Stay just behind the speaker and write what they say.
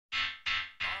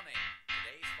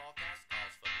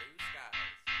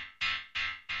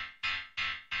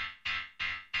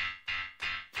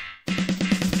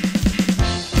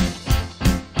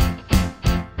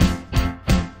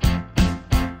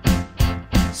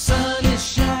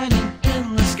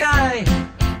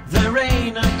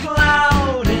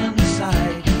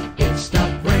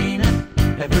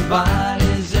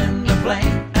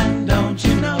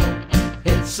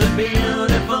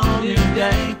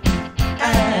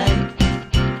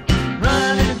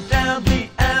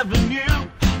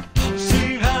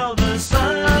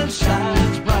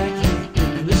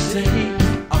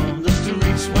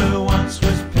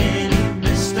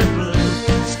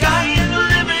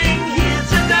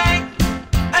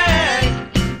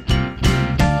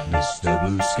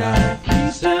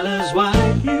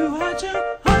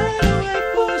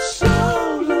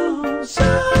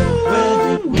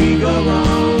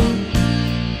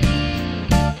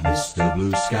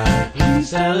sky,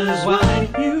 please tell us why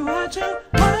you had to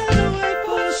hide away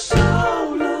for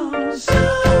so long. So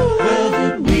where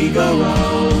did we go wrong?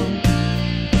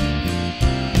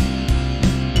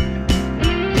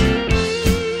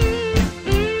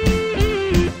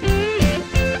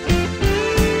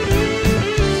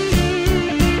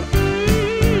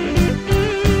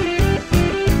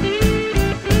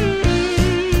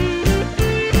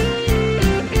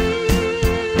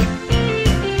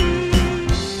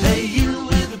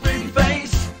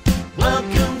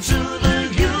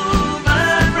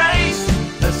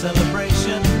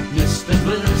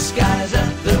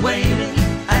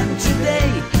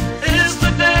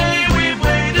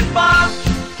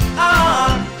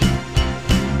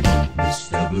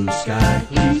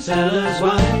 Please tell us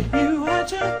why you had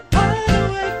to hide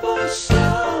away for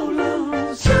so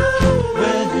long. So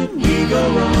where did we go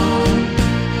wrong?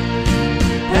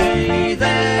 Hey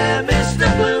there, Mr.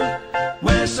 Blue,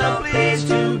 we're so pleased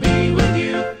to be with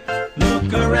you.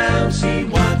 Look around, see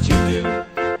what you do.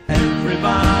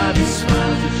 Everybody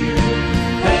smiles at you.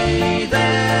 Hey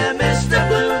there, Mr.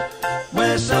 Blue,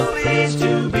 we're so pleased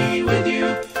to be with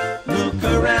you. Look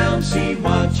around, see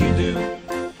what you do.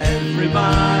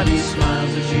 Everybody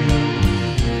smiles at you.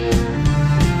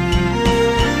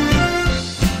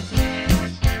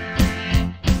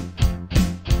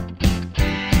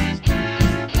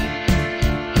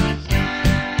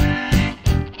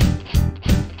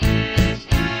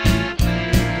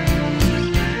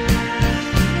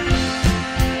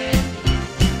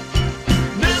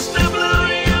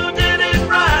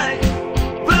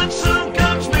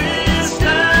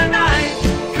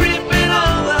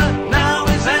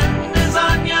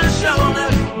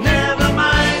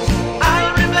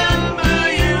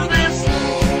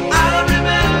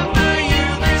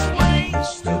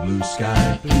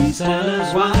 Please tell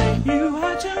us why you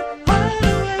had to hide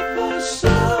away for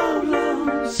so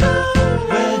long. So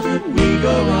where did we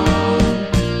go wrong?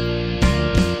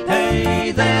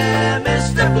 Hey there,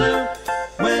 Mr. Blue,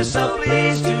 we're so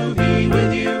pleased to